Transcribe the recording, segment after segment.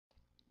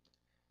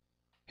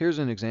Here's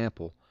an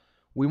example.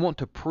 We want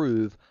to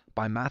prove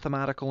by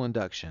mathematical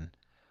induction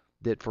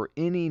that for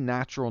any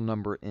natural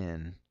number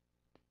n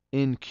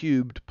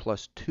cubed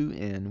plus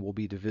 2n will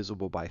be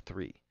divisible by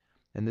 3.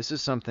 And this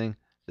is something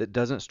that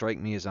doesn't strike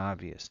me as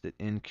obvious, that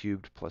n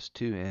cubed plus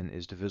 2n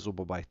is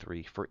divisible by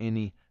 3 for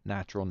any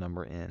natural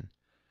number n.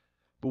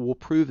 But we'll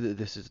prove that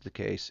this is the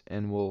case,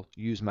 and we'll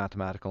use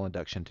mathematical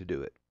induction to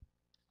do it.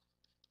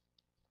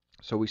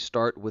 So we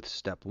start with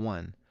step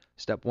 1.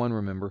 Step 1,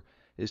 remember,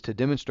 is to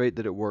demonstrate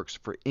that it works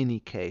for any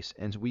case,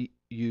 and we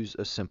use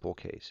a simple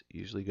case.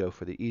 Usually go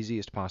for the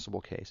easiest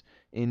possible case,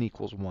 n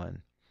equals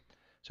 1.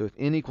 So if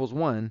n equals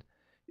 1,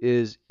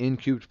 is n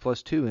cubed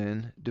plus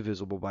 2n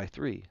divisible by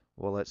 3?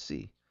 Well, let's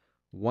see.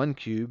 1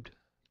 cubed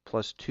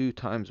plus 2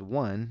 times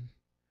 1,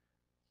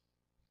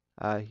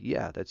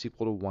 yeah, that's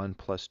equal to 1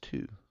 plus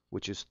 2,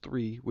 which is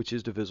 3, which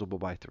is divisible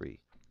by 3.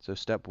 So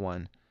step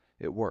 1,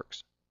 it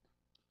works.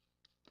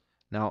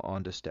 Now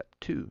on to step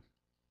 2.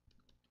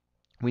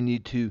 We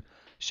need to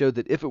show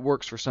that if it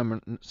works for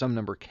some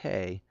number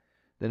k,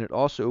 then it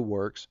also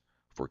works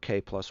for k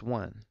plus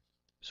 1.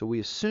 So we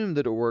assume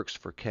that it works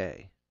for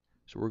k.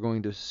 So we're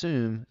going to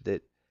assume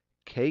that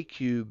k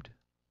cubed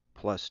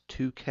plus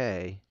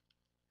 2k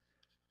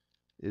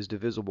is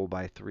divisible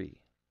by 3.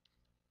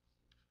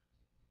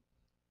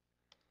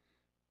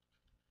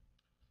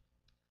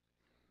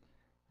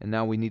 And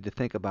now we need to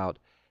think about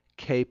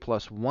k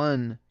plus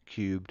 1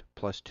 cubed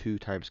plus 2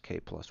 times k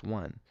plus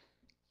 1.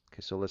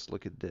 Okay, so let's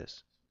look at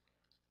this.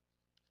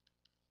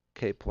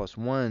 K plus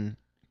 1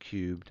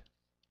 cubed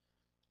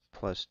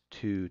plus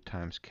 2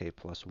 times k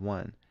plus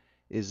 1.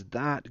 Is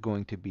that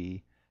going to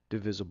be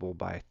divisible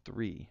by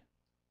 3?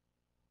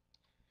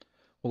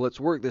 Well, let's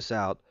work this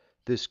out.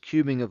 This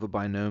cubing of a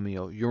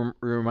binomial, you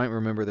might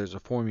remember there's a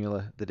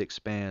formula that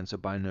expands a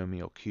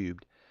binomial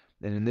cubed.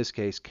 And in this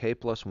case, k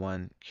plus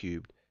 1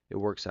 cubed, it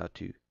works out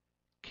to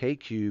k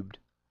cubed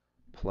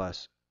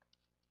plus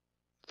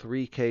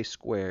 3k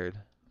squared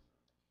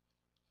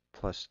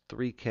plus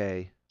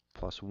 3k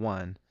plus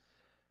 1.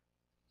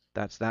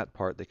 That's that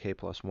part, the k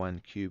plus 1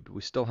 cubed.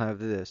 We still have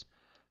this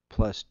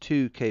plus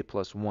 2k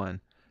plus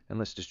 1, and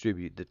let's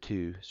distribute the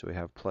 2. So we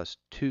have plus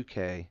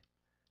 2k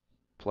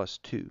plus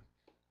 2.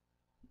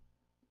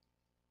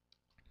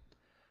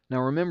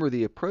 Now remember,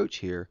 the approach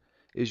here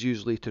is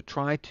usually to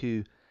try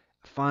to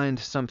find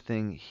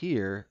something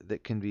here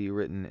that can be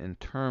written in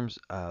terms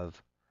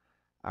of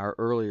our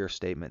earlier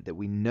statement that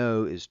we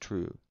know is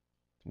true.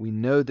 We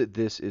know that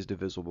this is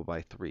divisible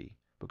by 3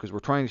 because we're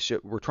trying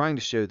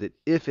to show that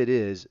if it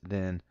is,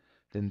 then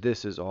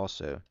this is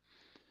also.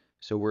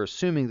 So we're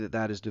assuming that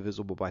that is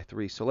divisible by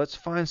 3. So let's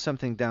find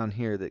something down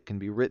here that can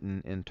be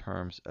written in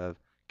terms of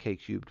k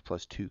cubed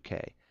plus 2k.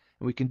 And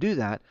we can do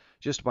that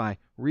just by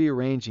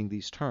rearranging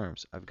these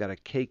terms. I've got a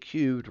k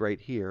cubed right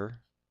here.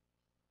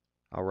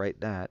 I'll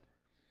write that.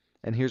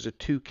 And here's a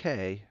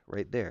 2k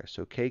right there.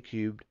 So k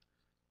cubed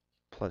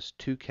plus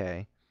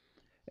 2k.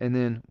 And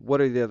then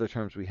what are the other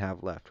terms we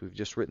have left? We've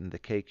just written the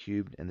k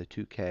cubed and the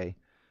 2k.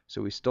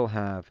 So we still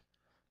have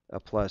a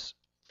plus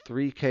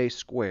 3k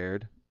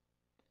squared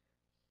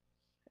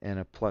and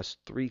a plus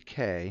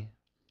 3k.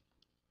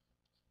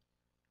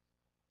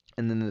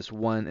 And then this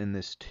 1 and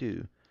this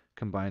 2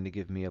 combine to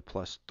give me a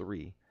plus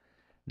 3.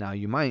 Now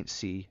you might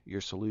see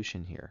your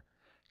solution here.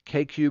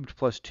 K cubed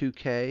plus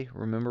 2k,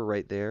 remember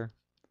right there?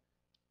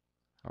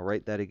 I'll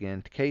write that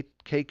again. K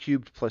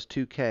cubed plus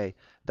 2k,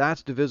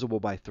 that's divisible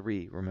by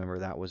 3. Remember,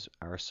 that was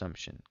our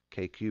assumption.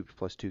 K cubed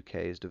plus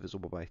 2k is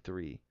divisible by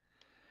 3.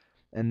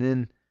 And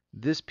then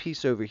this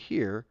piece over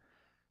here,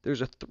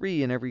 there's a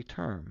 3 in every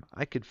term.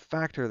 I could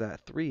factor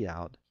that 3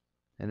 out,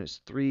 and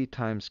it's 3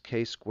 times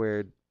k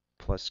squared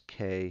plus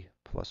k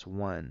plus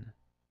 1.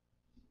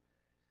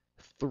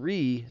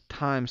 3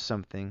 times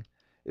something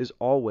is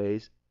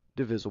always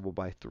divisible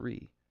by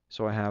 3.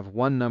 So I have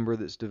one number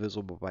that's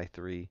divisible by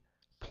 3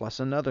 plus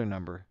another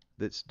number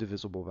that's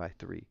divisible by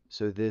 3.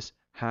 So this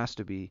has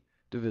to be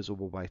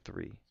divisible by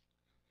 3.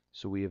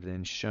 So we have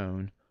then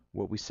shown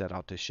what we set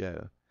out to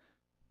show,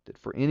 that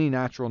for any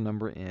natural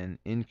number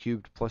n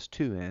cubed plus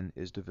 2n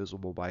is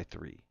divisible by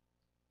 3.